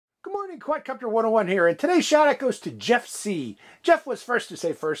morning, Quadcopter 101 here, and today's shout out goes to Jeff C. Jeff was first to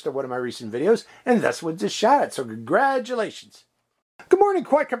say first on one of my recent videos, and thus wins his shout out, so congratulations. Good morning,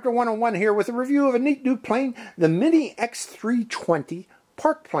 Quadcopter 101 here with a review of a neat new plane, the Mini X320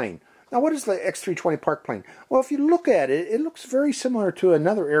 Park Plane. Now, what is the X320 Park Plane? Well, if you look at it, it looks very similar to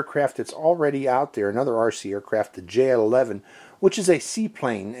another aircraft that's already out there, another RC aircraft, the J11, which is a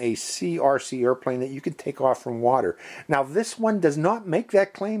seaplane, a CRC airplane that you can take off from water. Now, this one does not make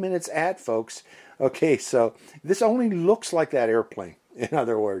that claim in its ad, folks. Okay, so this only looks like that airplane, in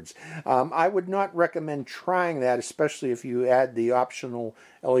other words. I would not recommend trying that, especially if you add the optional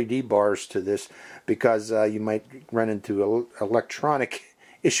LED bars to this, because you might run into electronic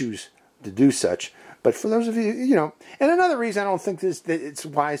issues to do such. But for those of you, and another reason I don't think that it's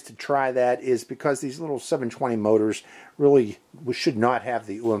wise to try that is because these little 720 motors really should not have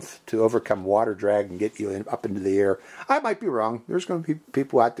the oomph to overcome water drag and get you up into the air. I might be wrong. There's going to be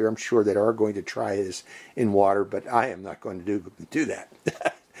people out there, I'm sure, that are going to try this in water, but I am not going to do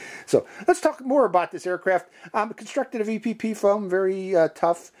that. So let's talk more about this aircraft. Constructed of EPP foam, very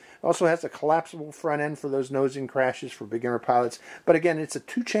tough. Also has a collapsible front end for those nose-in crashes for beginner pilots. But again, it's a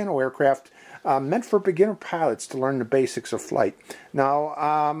two-channel aircraft meant for beginner pilots to learn the basics of flight. Now,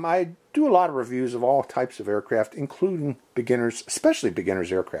 I do a lot of reviews of all types of aircraft, including beginners, especially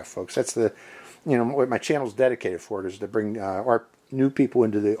beginners aircraft, folks. That's the, what my channel's dedicated for, is to bring our new people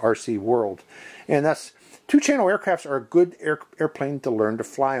into the RC world. And that's two-channel aircrafts are a good airplane to learn to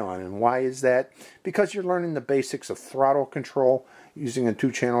fly on. And why is that? Because you're learning the basics of throttle control using a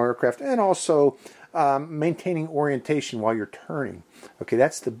two-channel aircraft, and also maintaining orientation while you're turning. Okay,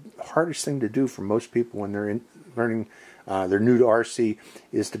 that's the hardest thing to do for most people when they're learning. They're new to RC,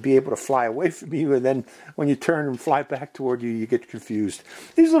 is to be able to fly away from you, and then when you turn and fly back toward you, you get confused.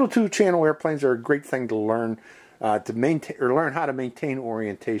 These little two-channel airplanes are a great thing to learn learn how to maintain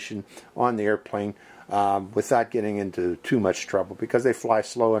orientation on the airplane without getting into too much trouble, because they fly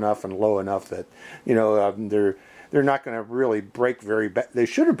slow enough and low enough that they're not going to really break very bad. They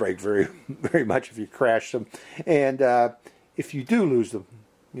shouldn't break very much if you crash them, and if you do lose them,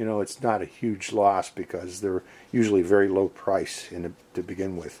 it's not a huge loss, because they're usually very low price to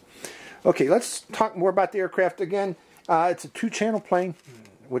begin with. Okay, let's talk more about the aircraft again. It's a two-channel plane,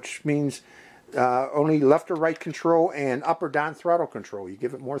 which means only left or right control and up or down throttle control. You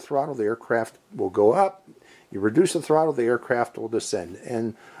give it more throttle, the aircraft will go up. You reduce the throttle, the aircraft will descend.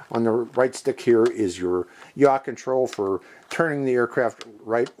 And on the right stick here is your yaw control for turning the aircraft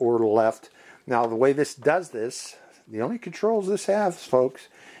right or left. Now, the way this does this, the only controls this has, folks,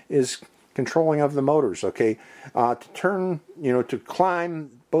 is controlling of the motors. Okay, to turn, to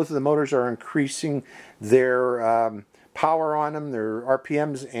climb, both of the motors are increasing their power on them, their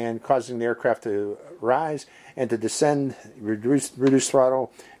RPMs, and causing the aircraft to rise, and to descend, reduce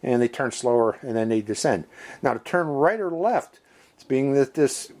throttle, and they turn slower, and then they descend. Now, to turn right or left, being that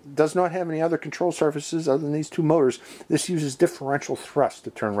this does not have any other control surfaces other than these two motors, this uses differential thrust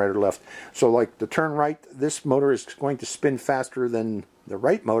to turn right or left. So like to turn right, this motor is going to spin faster than the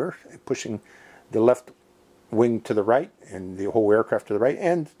right motor, pushing the left wing to the right and the whole aircraft to the right.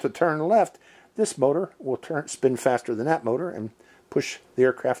 And to turn left, this motor will spin faster than that motor and push the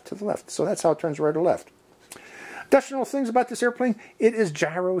aircraft to the left. So that's how it turns right or left. Additional things about this airplane: it is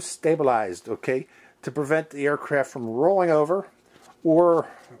gyro stabilized, okay, to prevent the aircraft from rolling over or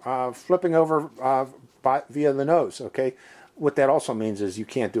flipping over via the nose. Okay, what that also means is you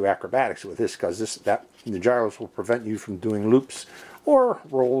can't do acrobatics with this, because the gyros will prevent you from doing loops or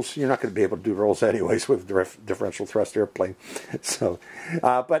rolls. You're not going to be able to do rolls anyways with differential thrust airplane. So,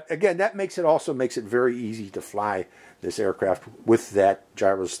 but again, that also makes it very easy to fly this aircraft with that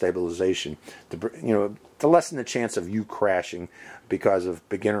gyro stabilization, to lessen the chance of you crashing because of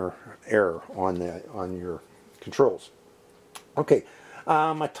beginner error on your controls. Okay,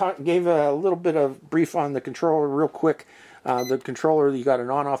 I gave a little bit of brief on the controller real quick. The controller, you got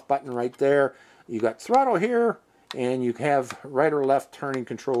an on-off button right there. You got throttle here, and you have right or left turning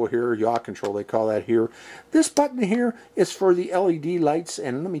control here, yaw control they call that here. This button here is for the LED lights,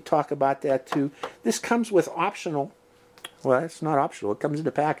 and let me talk about that too. This comes with optional, well, it's not optional, it comes in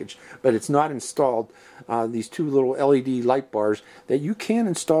the package, but it's not installed. These two little LED light bars that you can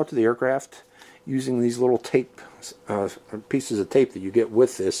install to the aircraft using these little tape pieces of tape that you get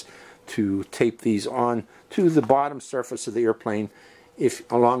with this, to tape these on to the bottom surface of the airplane,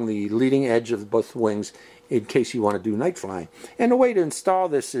 along the leading edge of both wings, in case you want to do night flying. And the way to install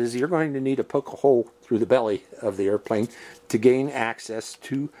this is you're going to need to poke a hole through the belly of the airplane to gain access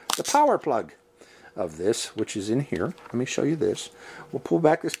to the power plug of this, which is in here. Let me show you this. We'll pull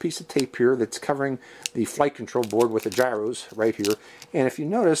back this piece of tape here that's covering the flight control board with the gyros right here. And if you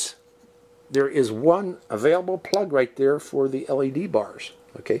notice, there is one available plug right there for the LED bars.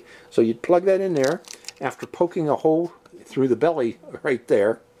 Okay, so you'd plug that in there after poking a hole through the belly right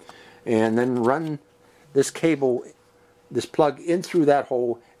there, and then run this cable, this plug in through that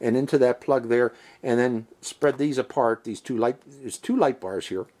hole and into that plug there, and then spread these apart. There's two light bars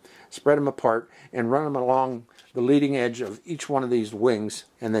here. Spread them apart and run them along the leading edge of each one of these wings,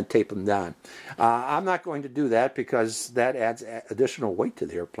 and then tape them down. I'm not going to do that because that adds additional weight to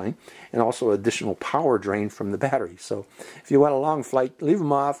the airplane and also additional power drain from the battery. So if you want a long flight, leave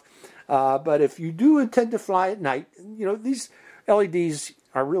them off. But if you do intend to fly at night, you know, these LEDs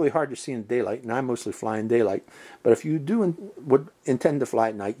are really hard to see in daylight, and I mostly fly in daylight. But if you would intend to fly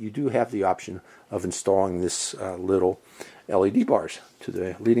at night, you do have the option of installing this little LED bars to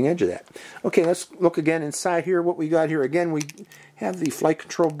the leading edge of that. Okay, let's look again inside here. What we got here, again, we have the flight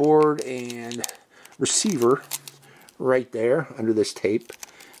control board and receiver right there under this tape.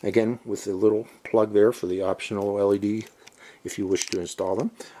 Again, with the little plug there for the optional LED if you wish to install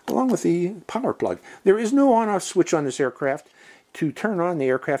them, along with the power plug. There is no on-off switch on this aircraft. To turn on the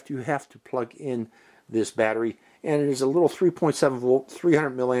aircraft, you have to plug in this battery, and it is a little 3.7 volt,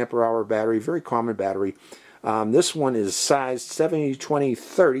 300 milliampere hour battery, very common battery. This one is size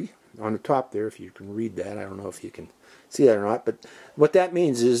 70-20-30 on the top there, if you can read that. I don't know if you can see that or not, but what that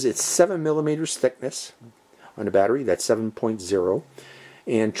means is it's 7 millimeters thickness on the battery, that's 7.0,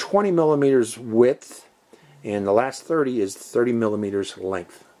 and 20 millimeters width, and the last 30 is 30 millimeters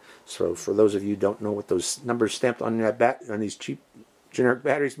length. So for those of you who don't know what those numbers stamped on that on these cheap generic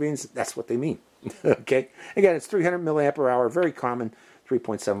batteries means, that's what they mean. Okay, again, it's 300 milliampere hour, very common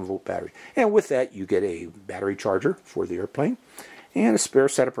 3.7 volt battery. And with that, you get a battery charger for the airplane and a spare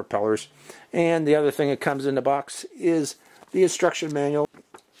set of propellers. And the other thing that comes in the box is the instruction manual.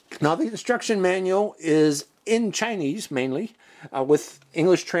 Now, the instruction manual is in Chinese mainly, with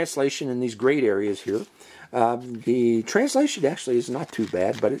English translation in these grayed areas here. The translation actually is not too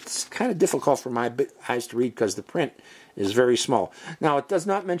bad, but it's kind of difficult for my eyes to read because the print is very small. Now, it does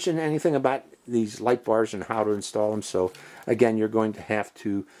not mention anything about these light bars and how to install them, so again, you're going to have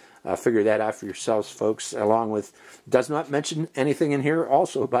to figure that out for yourselves, folks, along with, does not mention anything in here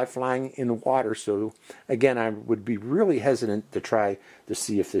also about flying in water, so again, I would be really hesitant to try to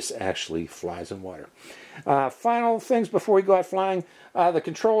see if this actually flies in water. Final things before we go out flying, the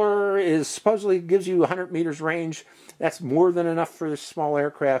controller is supposedly gives you 100 meters range. That's more than enough for this small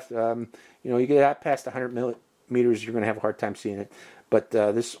aircraft. You know, you get out past 100 meters, you're going to have a hard time seeing it, but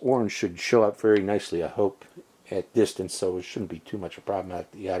this orange should show up very nicely, I hope, at distance, so it shouldn't be too much a problem at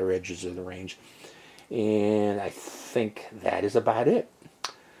the outer edges of the range. And I think that is about it.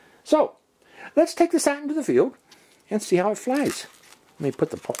 So, let's take this out into the field and see how it flies. Let me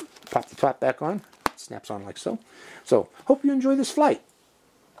put pop the top back on. It snaps on like so. So, hope you enjoy this flight.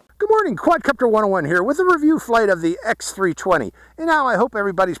 Good morning, Quadcopter 101 here with a review flight of the X320. And now I hope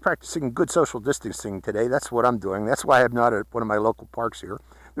everybody's practicing good social distancing today. That's what I'm doing. That's why I'm not at one of my local parks here.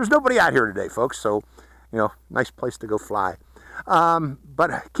 There's nobody out here today, folks, so you know, nice place to go fly.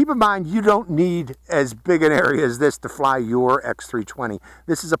 But keep in mind, you don't need as big an area as this to fly your X320.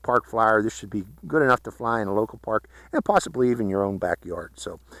 This is a park flyer. This should be good enough to fly in a local park and possibly even your own backyard.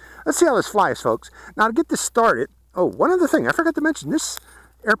 So let's see how this flies, folks. Now, to get this started, oh, one other thing. I forgot to mention, this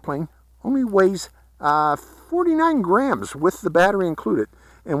airplane only weighs 49 grams with the battery included.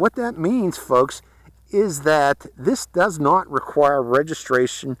 And what that means, folks, is that this does not require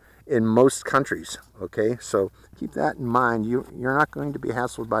registration in most countries, okay? So keep that in mind. You're not going to be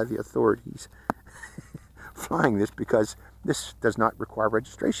hassled by the authorities flying this because this does not require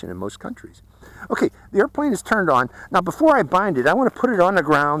registration in most countries. Okay, the airplane is turned on. Now, before I bind it, I want to put it on the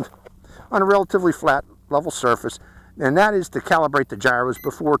ground on a relatively flat, level surface, and that is to calibrate the gyros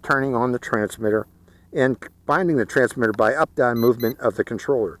before turning on the transmitter and binding the transmitter by up-down movement of the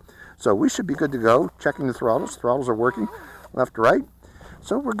controller. So we should be good to go. Checking the throttles. Throttles are working left to right.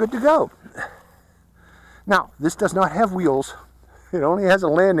 So we're good to go. Now, this does not have wheels. It only has a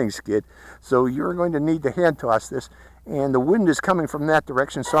landing skid. So you're going to need to hand toss this. And the wind is coming from that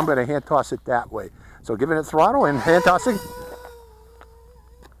direction, so I'm going to hand toss it that way. So giving it throttle and hand tossing.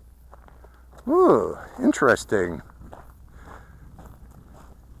 Ooh, interesting.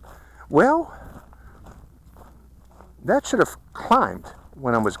 Well, that should have climbed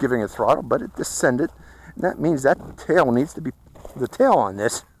when I was giving it throttle, but it descended. And that means that tail needs to be, the tail on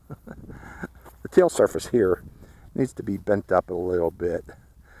this, the tail surface here, needs to be bent up a little bit.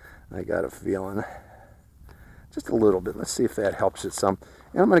 I got a feeling. Just a little bit. Let's see if that helps it some.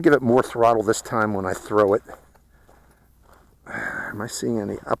 And I'm going to give it more throttle this time when I throw it. Am I seeing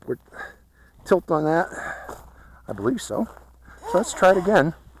any upward tilt on that? I believe so. So let's try it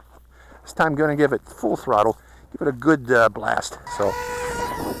again. This time I'm going to give it full throttle, give it a good blast. So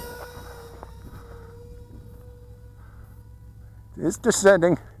it's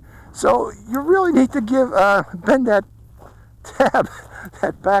descending. So you really need to bend that tab,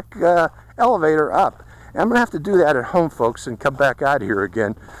 that back elevator up. And I'm going to have to do that at home, folks, and come back out here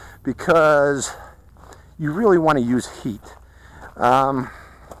again, because you really want to use heat. I'm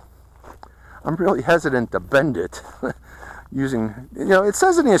really hesitant to bend it using, it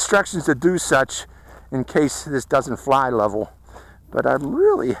says in the instructions to do such in case this doesn't fly level, but I'm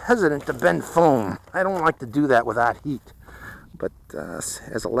really hesitant to bend foam. I don't like to do that without heat. But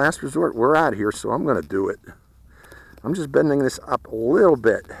as a last resort, we're out here, so I'm going to do it. I'm just bending this up a little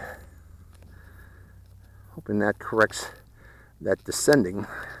bit, hoping that corrects that descending. Am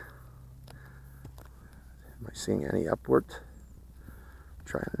I seeing any upward?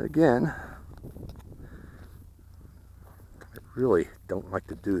 Trying it again. I really don't like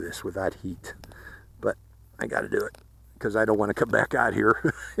to do this without heat, but I got to do it because I don't want to come back out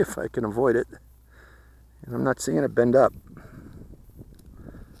here if I can avoid it. And I'm not seeing it bend up.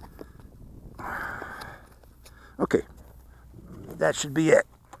 Okay, that should be it.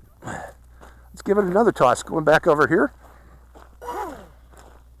 Let's give it another toss, going back over here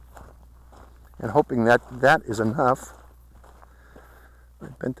and hoping that that is enough. I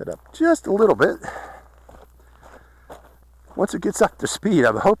bent it up just a little bit. Once it gets up to speed,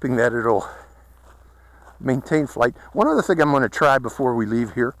 I'm hoping that it'll maintain flight. One other thing I'm going to try before we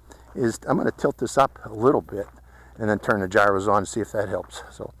leave here is I'm going to tilt this up a little bit and then turn the gyros on and see if that helps.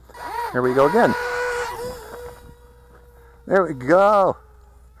 So here we go again. There we go.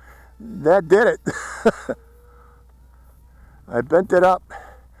 That did it. I bent it up.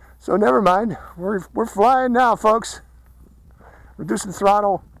 So never mind. We're flying now, folks. Reducing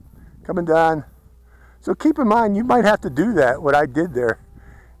throttle, coming down. So keep in mind, you might have to do that. What I did there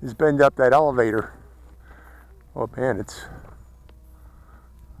is bend up that elevator. Oh man,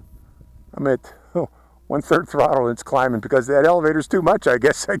 I'm at 1/3 throttle and it's climbing because that elevator's too much, I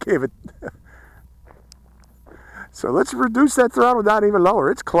guess I gave it. So let's reduce that throttle down even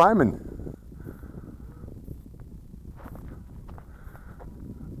lower. It's climbing.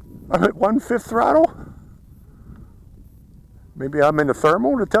 I'm at 1/5 throttle. Maybe I'm in the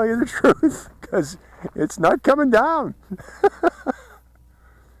thermal, to tell you the truth, because it's not coming down.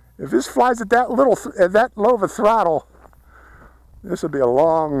 If this flies at that low of a throttle, this will be a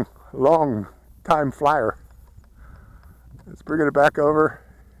long time flyer. Let's bring it back over.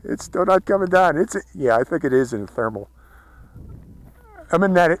 It's still not coming down. Yeah, I think it is in the thermal. I'm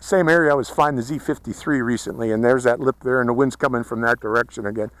in that same area I was flying the Z53 recently, and there's that lip there, and the wind's coming from that direction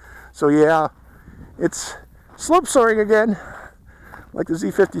again. So yeah, it's slope soaring again, like the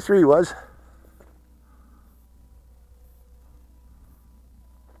Z53 was.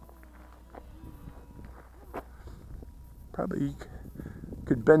 Probably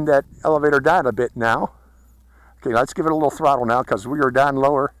could bend that elevator down a bit now. Okay, let's give it a little throttle now because we are down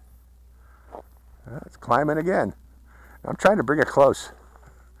lower. It's climbing again. I'm trying to bring it close.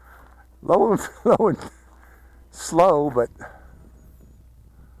 Low and slow, but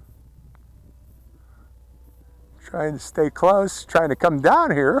trying to stay close, trying to come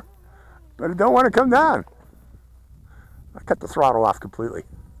down here, but I don't want to come down. I cut the throttle off completely.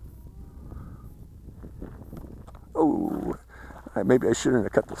 Oh, maybe I shouldn't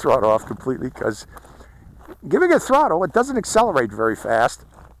have cut the throttle off completely, because giving it throttle, it doesn't accelerate very fast.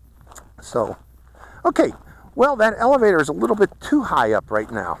 So, okay, well, that elevator is a little bit too high up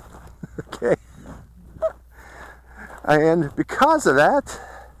right now. Okay, and because of that,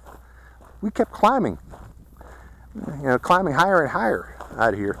 we kept climbing. Climbing higher and higher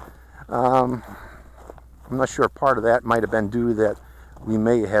out here. I'm not sure, part of that might have been due that we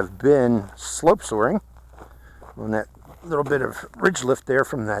may have been slope soaring on that little bit of ridge lift there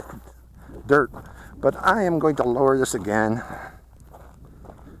from that dirt. But I am going to lower this again,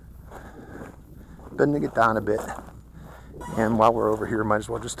 bending it down a bit. And while we're over here, might as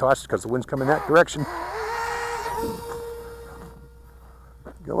well just toss it because the wind's coming that direction.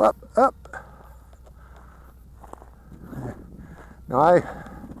 Go up, up. Now I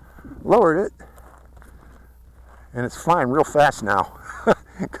lowered it, and it's flying real fast now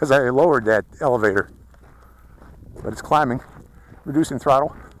because I lowered that elevator. But it's climbing, reducing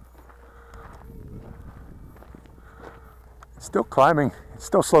throttle. It's still climbing. It's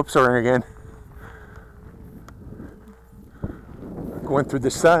still slope soaring again. Going through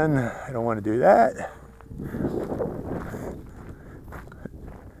the sun. I don't want to do that.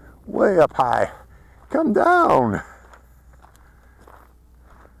 Way up high. Come down.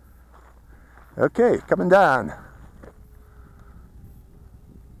 Okay, coming down.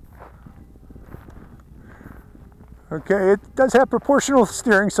 Okay, it does have proportional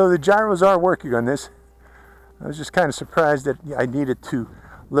steering, so the gyros are working on this. I was just kind of surprised that I needed to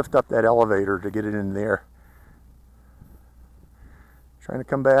lift up that elevator to get it in there. Trying to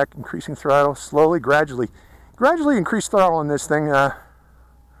come back, increasing throttle, slowly, gradually increase throttle on this thing. But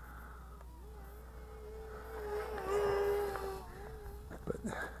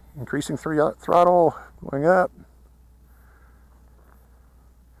increasing throttle, going up.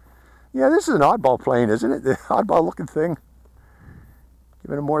 Yeah, this is an oddball plane, isn't it? The oddball looking thing.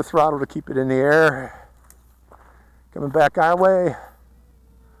 Giving it more throttle to keep it in the air. Coming back our way.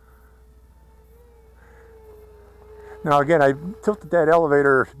 Now again, I tilted that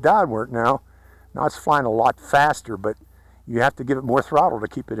elevator downward now. Now it's flying a lot faster, but you have to give it more throttle to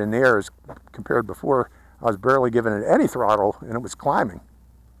keep it in the air as compared before. I was barely giving it any throttle and it was climbing.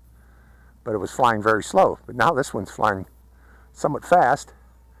 But it was flying very slow. But now this one's flying somewhat fast.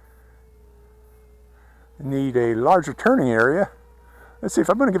 I need a larger turning area. Let's see if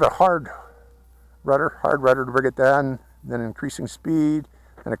I'm going to give it a hard rudder to bring it down, then increasing speed,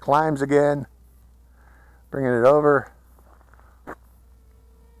 and it climbs again. Bringing it over,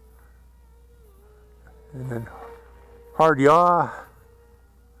 and then hard yaw.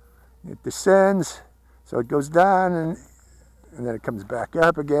 It descends, so it goes down, and then it comes back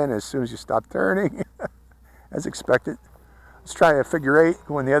up again as soon as you stop turning, as expected. Let's try a figure 8,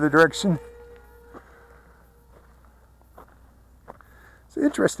 going the other direction. It's an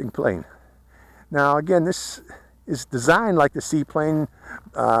interesting plane. Now again, this is designed like the seaplane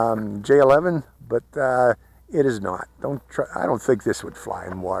J11. But it is not. I don't think this would fly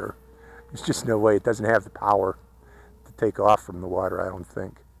in water. There's just no way. It doesn't have the power to take off from the water, I don't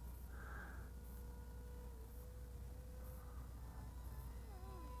think.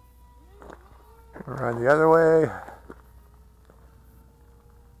 Around the other way.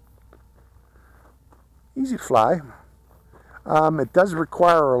 Easy to fly. It does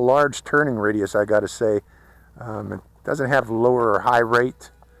require a large turning radius, I gotta say. It doesn't have lower or high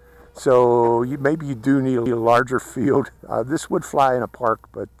rate. So maybe you do need a larger field. This would fly in a park,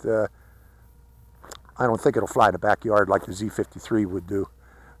 but I don't think it'll fly in a backyard like the Z53 would do.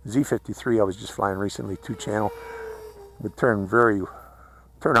 The Z53 I was just flying recently, 2-channel, would turn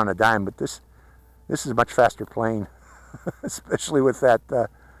on a dime, but this is a much faster plane, especially with that.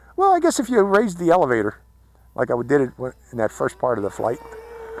 Well, I guess if you raise the elevator, like I did it in that first part of the flight,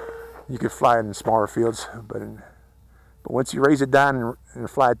 you could fly in smaller fields, but once you raise it down and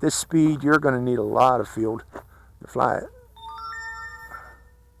fly at this speed, you're going to need a lot of field to fly it.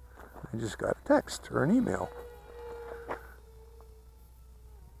 I just got a text or an email.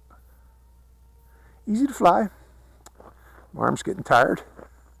 Easy to fly. My arm's getting tired.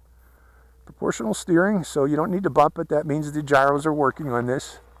 Proportional steering, so you don't need to bump it. That means the gyros are working on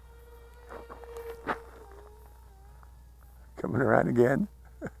this. Coming around again.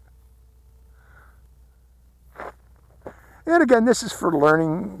 And again, this is for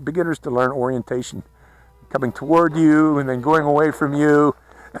beginners to learn orientation. Coming toward you and then going away from you.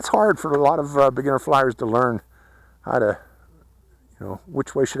 That's hard for a lot of beginner flyers to learn how to,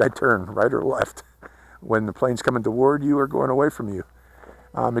 which way should I turn, right or left, when the plane's coming toward you or going away from you.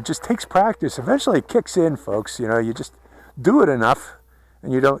 It just takes practice. Eventually it kicks in, folks. You just do it enough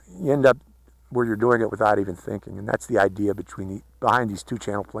and you end up where you're doing it without even thinking. And that's the idea behind these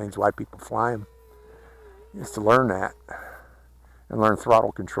 2-channel planes, why people fly them, is to learn that. And learn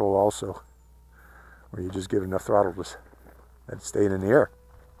throttle control also, where you just give enough throttle to let it stay in the air.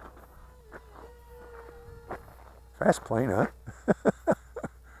 Fast plane, huh?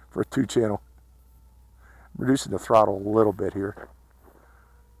 For a 2-channel. I'm reducing the throttle a little bit here.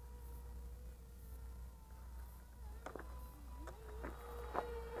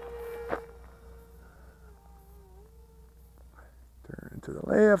 Turn to the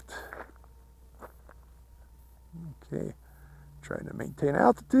left. Okay. Trying to maintain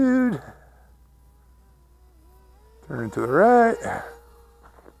altitude. Turn to the right.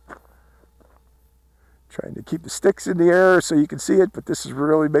 Trying to keep the sticks in the air so you can see it, but this is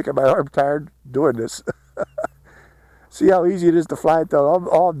really making my arm tired doing this. See how easy it is to fly it though?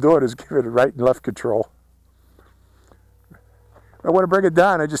 All I'm doing is giving it right and left control. If I want to bring it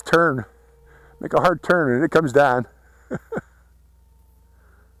down, I just turn. Make a hard turn and it comes down.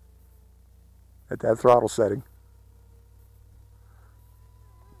 At that throttle setting.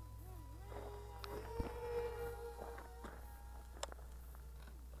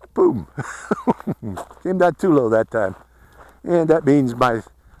 Boom. Came down too low that time. And that means my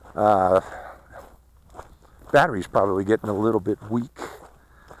battery's probably getting a little bit weak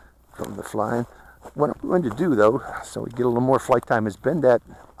from the flying. What I'm going to do though, so we get a little more flight time, is bend that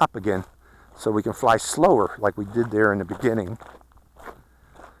up again so we can fly slower like we did there in the beginning.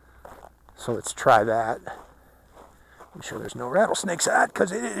 So let's try that. Make sure there's no rattlesnakes out,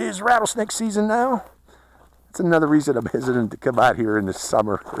 because it is rattlesnake season now. That's another reason I'm hesitant to come out here in the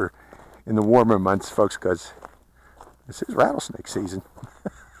summer or in the warmer months, folks, because this is rattlesnake season.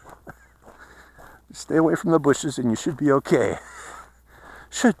 Stay away from the bushes and you should be okay.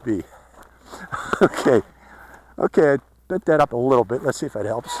 Should be. Okay. Okay, I bent that up a little bit. Let's see if that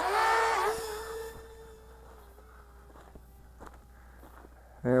helps.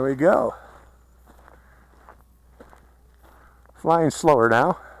 There we go. Flying slower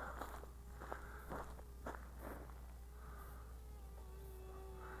now.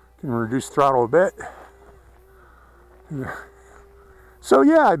 Can reduce throttle a bit. So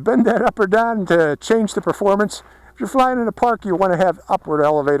yeah, I bend that up or down to change the performance. If you're flying in a park, you want to have upward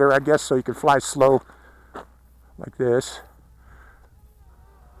elevator, I guess, so you can fly slow like this.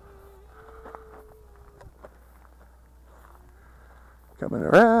 Coming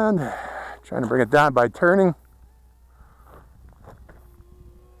around, trying to bring it down by turning.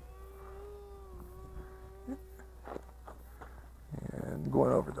 And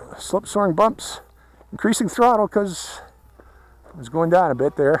going over the slope soaring bumps. Increasing throttle because it was going down a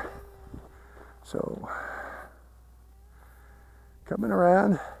bit there. So, coming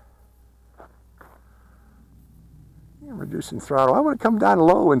around. And reducing throttle. I want to come down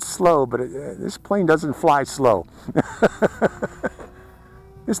low and slow, but this plane doesn't fly slow.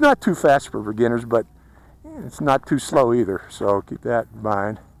 It's not too fast for beginners, but it's not too slow either, so keep that in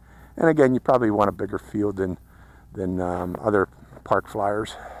mind. And again, you probably want a bigger field than other park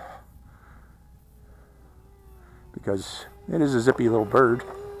flyers, because it is a zippy little bird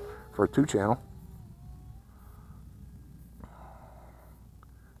for a 2-channel.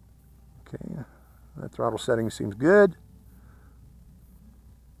 Okay, that throttle setting seems good.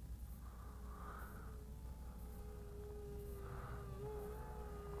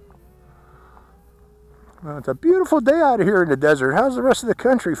 Well, it's a beautiful day out here in the desert. How's the rest of the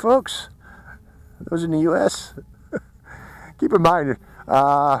country, folks? Those in the U.S.? Keep in mind,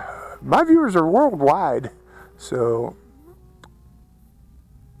 my viewers are worldwide, so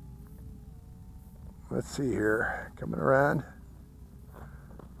let's see here. Coming around.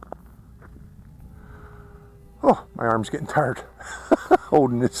 Oh, my arm's getting tired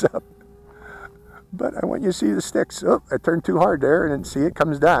holding this up. But I want you to see the sticks. Oh, I turned too hard there, and then see it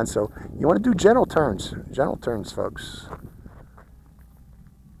comes down. So you want to do gentle turns, folks.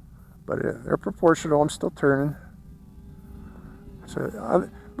 But they're proportional. I'm still turning. So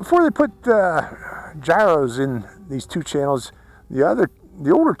before they put gyros in these 2 channels, the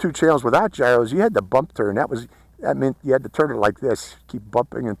older 2 channels without gyros, you had to bump turn. That meant you had to turn it like this, keep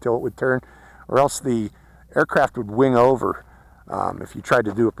bumping until it would turn, or else the aircraft would wing over. If you tried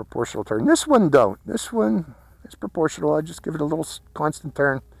to do a proportional turn. This one don't. This one is proportional. I just give it a little constant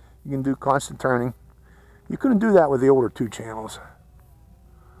turn. You can do constant turning. You couldn't do that with the older 2 channels.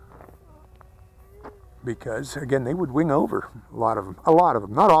 Because, again, they would wing over. A lot of them. A lot of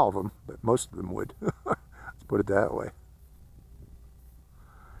them. Not all of them, but most of them would. Let's put it that way.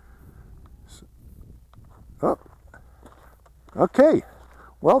 So, oh. Okay.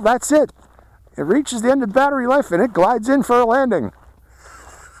 Well, that's it. It reaches the end of battery life and it glides in for a landing.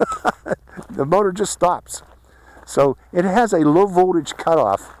 The motor just stops. So it has a low voltage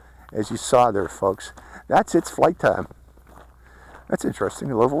cutoff, as you saw there, folks. That's its flight time. That's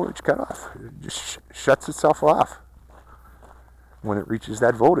interesting, a low voltage cutoff. It just shuts itself off when it reaches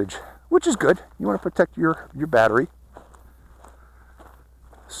that voltage, which is good. You want to protect your battery.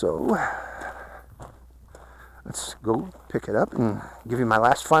 So let's go pick it up and give you my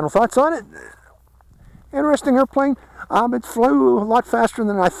last final thoughts on it. Interesting airplane. It flew a lot faster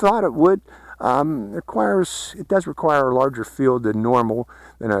than I thought it would. It does require a larger field than normal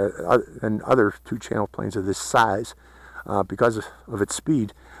than other 2-channel planes of this size because of its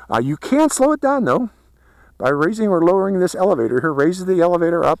speed. You can slow it down though by raising or lowering this elevator. Here, raises the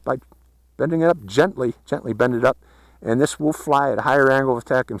elevator up by bending it up gently bend it up, and this will fly at a higher angle of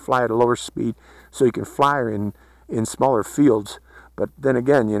attack and fly at a lower speed, so you can fly in smaller fields. But then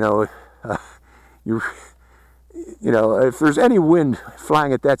again, if there's any wind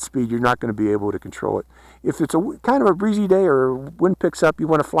flying at that speed, you're not going to be able to control it. If it's kind of a breezy day or wind picks up, you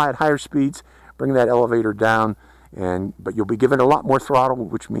want to fly at higher speeds, bring that elevator down, but you'll be given a lot more throttle,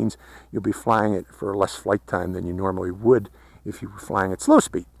 which means you'll be flying it for less flight time than you normally would if you were flying at slow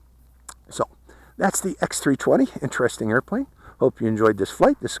speed. So that's the X320, interesting airplane. Hope you enjoyed this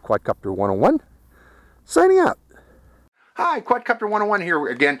flight. This is Quadcopter 101, signing out. Hi, Quadcopter 101 here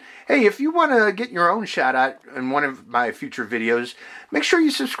again. Hey, if you want to get your own shout out in one of my future videos, make sure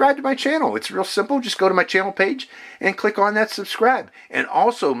you subscribe to my channel. It's real simple. Just go to my channel page and click on that subscribe. And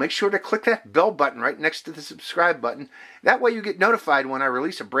also make sure to click that bell button right next to the subscribe button. That way you get notified when I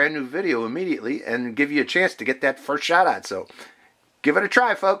release a brand new video immediately and give you a chance to get that first shout out. So give it a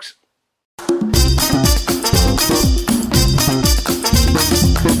try, folks.